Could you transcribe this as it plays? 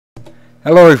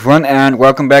Hello everyone and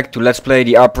welcome back to Let's Play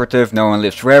the Operative No One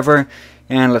Lives Forever,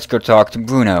 and let's go talk to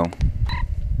Bruno.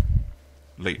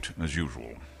 Late, as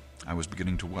usual. I was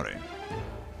beginning to worry.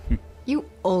 You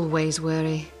always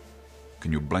worry.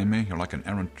 Can you blame me? You're like an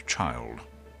errant child.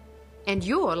 And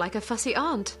you're like a fussy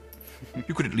aunt.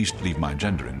 You could at least leave my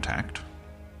gender intact.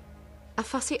 A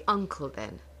fussy uncle,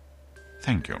 then.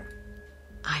 Thank you.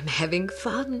 I'm having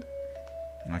fun.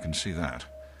 I can see that.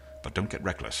 But don't get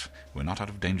reckless. We're not out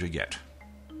of danger yet.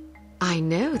 I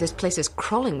know, this place is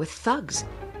crawling with thugs.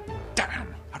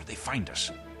 Damn! How did they find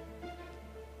us?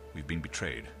 We've been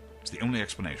betrayed. It's the only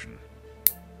explanation.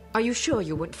 Are you sure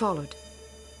you weren't followed?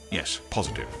 Yes,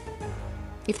 positive.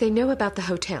 If they know about the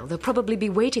hotel, they'll probably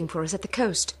be waiting for us at the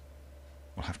coast.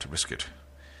 We'll have to risk it.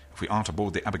 If we aren't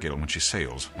aboard the Abigail when she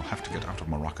sails, we'll have to get out of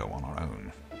Morocco on our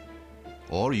own.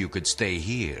 Or you could stay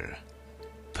here.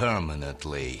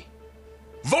 Permanently.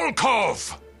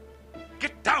 Volkov!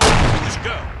 Get down with this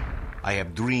girl! I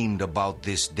have dreamed about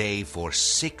this day for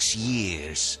 6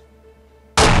 years.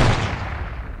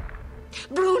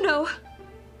 Bruno!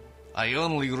 I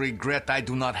only regret I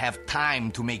do not have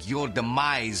time to make your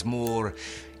demise more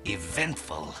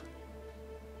eventful.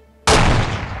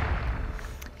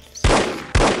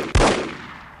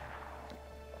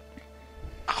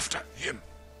 After him.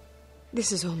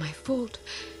 This is all my fault.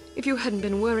 If you hadn't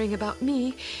been worrying about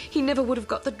me, he never would have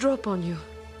got the drop on you.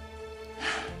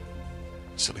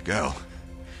 Silly girl.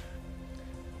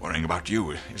 Worrying about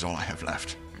you is all I have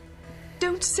left.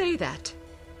 Don't say that.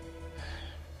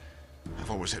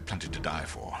 I've always had plenty to die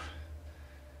for.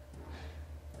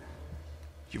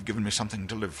 You've given me something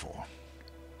to live for.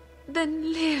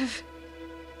 Then live.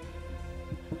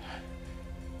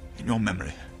 In your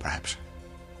memory, perhaps.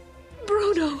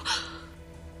 Bruno!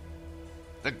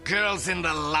 The girl's in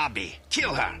the lobby.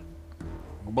 Kill her.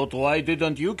 But why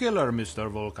didn't you kill her, Mr.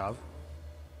 Volkov?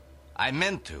 I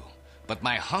meant to, but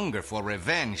my hunger for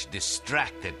revenge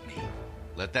distracted me.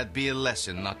 Let that be a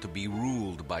lesson not to be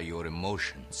ruled by your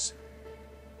emotions.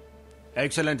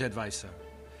 Excellent advice, sir.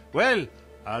 Well,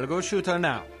 I'll go shoot her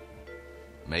now.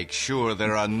 Make sure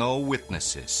there are no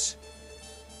witnesses.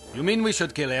 You mean we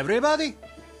should kill everybody?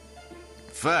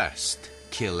 First,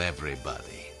 kill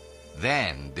everybody.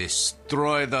 Then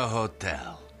destroy the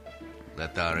hotel.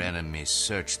 Let our enemies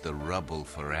search the rubble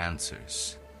for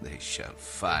answers. They shall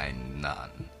find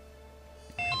none.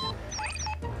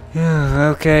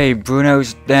 Okay,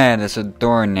 Bruno's dead as a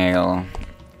doornail.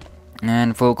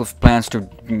 And Volkov plans to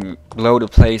blow the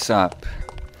place up.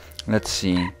 Let's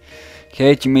see.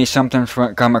 Kate, you may sometimes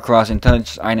come across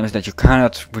intelligence items that you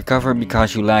cannot recover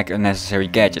because you lack a necessary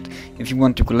gadget. If you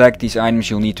want to collect these items,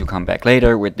 you'll need to come back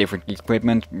later with different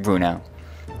equipment. Bruno.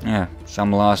 Yeah,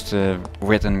 some lost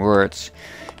written words.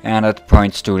 And that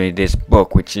points to this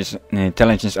book, which is an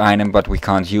intelligence item, but we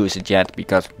can't use it yet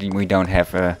because we don't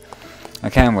have a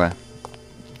camera.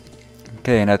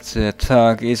 Okay, and that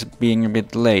thug is being a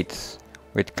bit late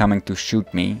with coming to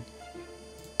shoot me.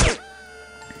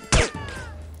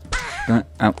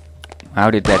 Oh, how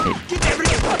did that hit?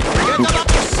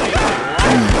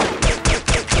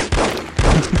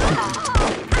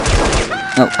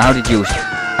 Oh, how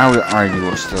are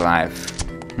you still alive?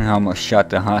 I almost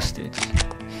shot the hostage.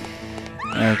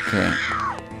 Okay.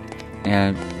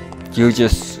 And you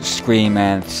just scream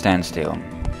and stand still.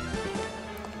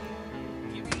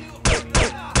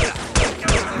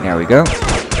 There we go.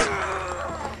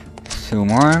 2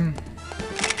 more.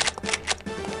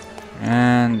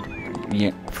 And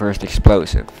yeah, first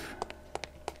explosive.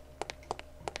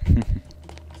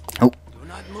 Oh. Do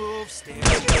not move, stay.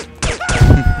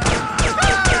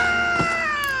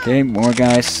 Okay, more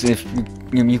guys. If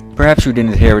you perhaps you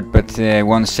didn't hear it, but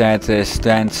one said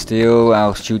stand still,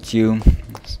 I'll shoot you.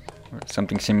 Or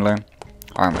something similar.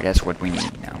 Armor, that's what we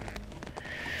need now.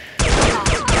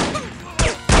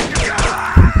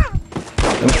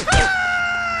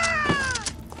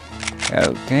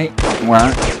 Okay,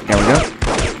 well, there we go.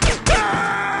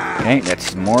 Okay,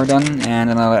 that's more done, and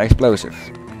another explosive.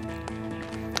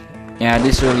 Yeah,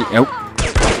 this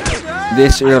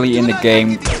early in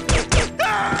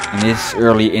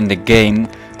the game,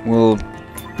 we'll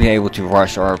be able to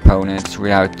rush our opponents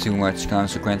without too much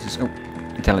consequences. Oh,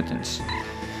 intelligence.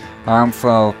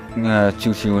 Harmful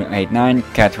 2289,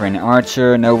 Catherine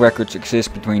Archer. No records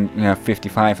exist between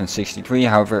 55 and 63.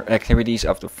 However, activities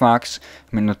of the Fox,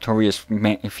 a notorious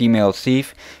female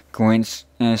thief,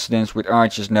 coincidence with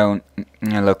Archer's known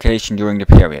location during the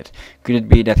period. Could it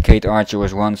be that Kate Archer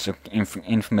was once an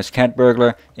infamous cat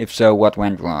burglar? If so, what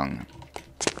went wrong?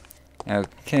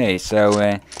 Okay, so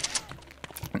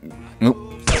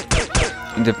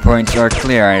the points are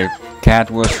clear.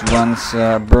 Cat was once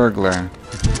a burglar.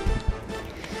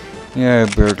 Yeah,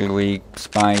 burglary,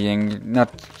 spying,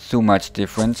 not too much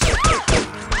difference.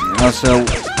 Also,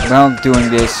 while doing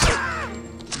this,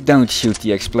 don't shoot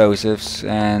the explosives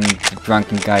and the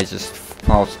drunken guy just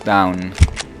falls down.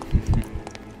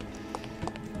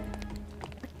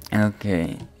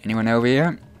 Okay, anyone over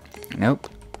here? Nope.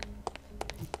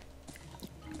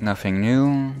 Nothing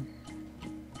new.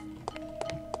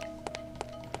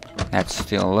 That's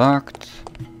still locked.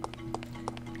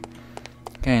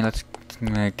 Okay, let's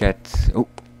get... Oh!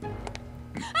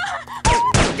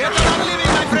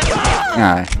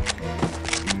 Ah.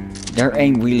 Their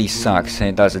aim really sucks,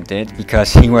 doesn't it?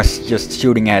 Because he was just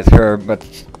shooting at her, but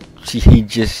he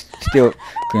just still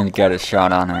couldn't get a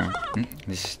shot on her.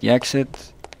 This is the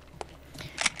exit.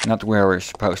 Not where we're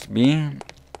supposed to be.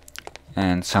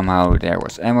 And somehow there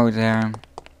was ammo there.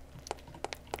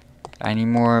 Any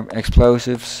more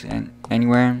explosives and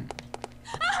anywhere?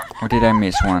 Or did I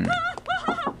miss one?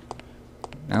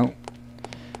 No.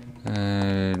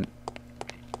 Did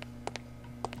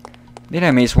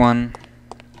I miss one?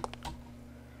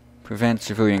 Prevent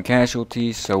civilian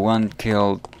casualties, so one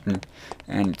killed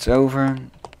and it's over.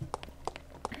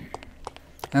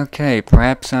 Okay,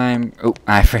 perhaps I'm... Oh,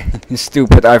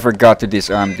 stupid, I forgot to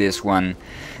disarm this one.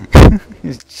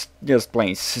 It's just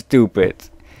plain stupid.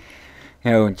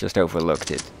 Oh, just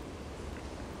overlooked it.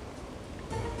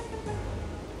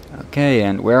 Okay,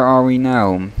 and where are we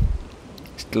now?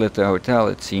 Still at the hotel,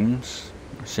 it seems.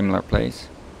 A similar place.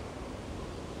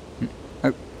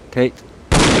 Oh, Kate.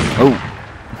 Oh!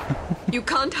 You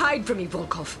can't hide from me,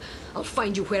 Volkov. I'll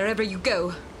find you wherever you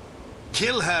go.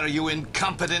 Kill her, you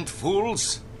incompetent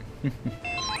fools!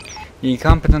 The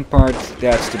incompetent part,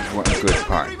 that's the good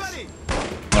part.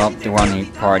 Well, the one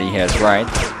part he has right.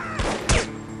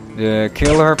 The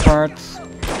killer part,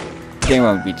 they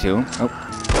won't be too. Oh,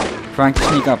 trying to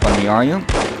sneak up on me, are you?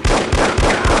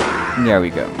 There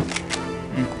we go.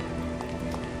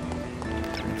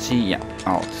 Let's see, yeah,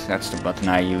 Alt. That's the button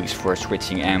I use for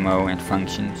switching ammo and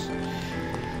functions.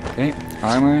 Okay,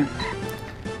 armor.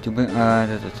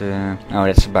 Oh,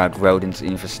 that's about rodent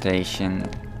infestation.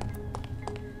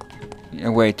 A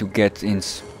way to get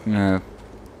into a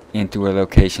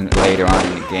location later on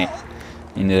in the game,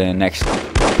 in the next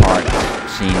part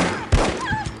scene.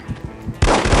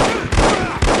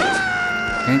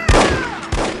 Okay.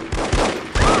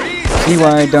 See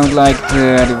why I don't like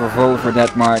the revolver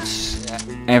that much?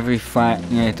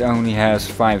 It only has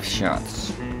 5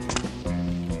 shots.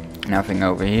 Nothing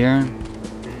over here.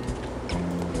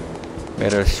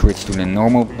 Better switch to the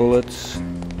normal bullets.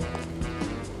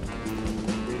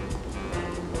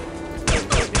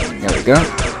 There we go.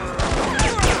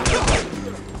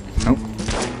 Oh.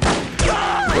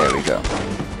 There we go.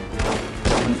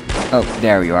 Oh,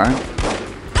 there you are.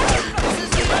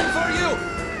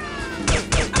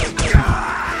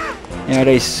 Yeah,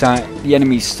 the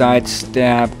enemies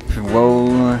sidestep,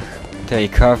 roll,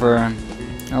 take cover,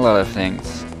 a lot of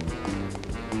things.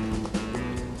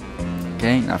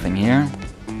 Okay, nothing here.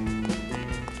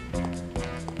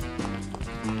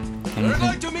 Anything? We're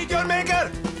going to meet your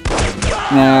maker!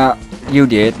 Nah, you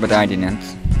did, but I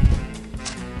didn't.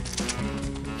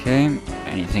 Okay,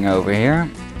 anything over here?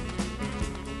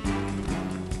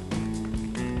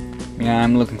 Yeah,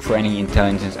 I'm looking for any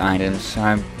intelligence items.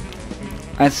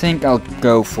 I think I'll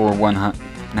go for 100.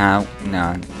 No.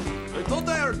 I thought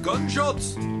I heard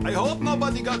gunshots. I hope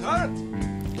nobody got hurt.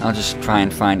 I'll just try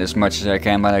and find as much as I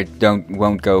can, but I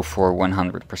won't go for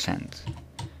 100%.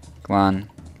 Come on,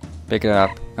 pick it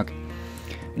up. Okay.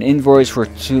 An invoice for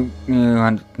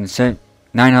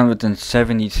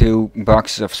 972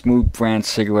 boxes of Smooth brand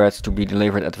cigarettes to be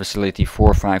delivered at facility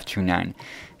 4529.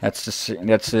 That's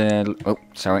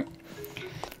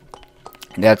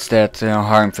that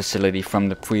harm facility from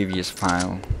the previous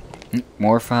file.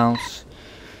 More files.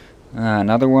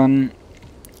 Another one.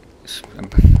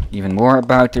 Even more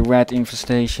about the rat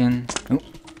infestation. Oh.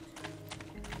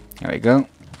 There we go.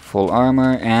 Full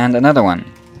armor. And another one.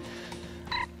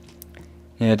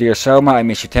 Dear Selma, I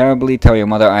miss you terribly. Tell your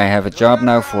mother I have a job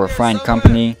now for a fine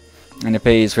company. And the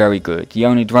pay is very good. The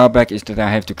only drawback is that I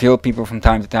have to kill people from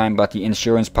time to time, but the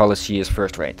insurance policy is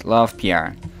first rate. Love,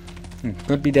 Pierre.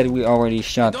 Could be that we already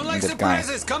shot that guy.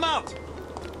 Come out.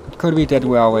 Could be that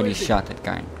we already shot that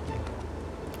guy.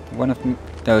 One of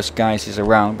those guys is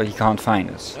around, but he can't find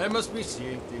us. I must be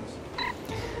seeing things.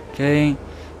 Okay.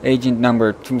 Agent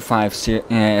number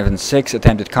 2576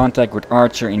 attempted contact with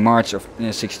Archer in March of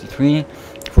 63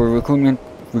 for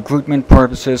recruitment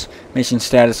purposes. Mission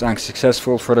status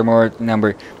unsuccessful. Furthermore,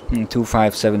 number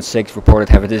 2576 reported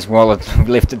having his wallet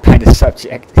lifted by the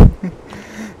subject.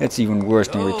 That's even worse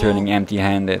than returning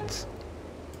empty-handed.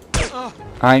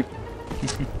 Hi.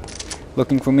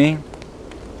 looking for me.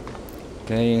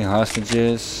 Okay,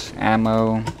 hostages,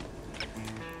 ammo.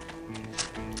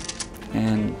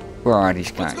 And where are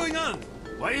these What's guys? going on?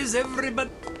 Why is everybody...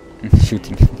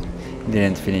 Shooting.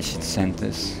 Didn't finish the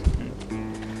sentence.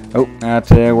 Oh,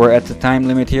 we're at the time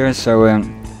limit here, so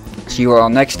see you all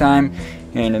next time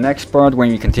in the next part when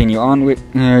we continue on with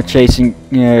chasing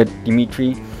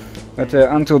Dimitri. But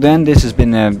until then, this has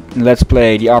been Let's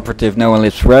Play The Operative No One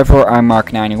Lives Forever. I'm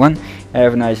Mark91.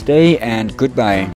 Have a nice day and goodbye.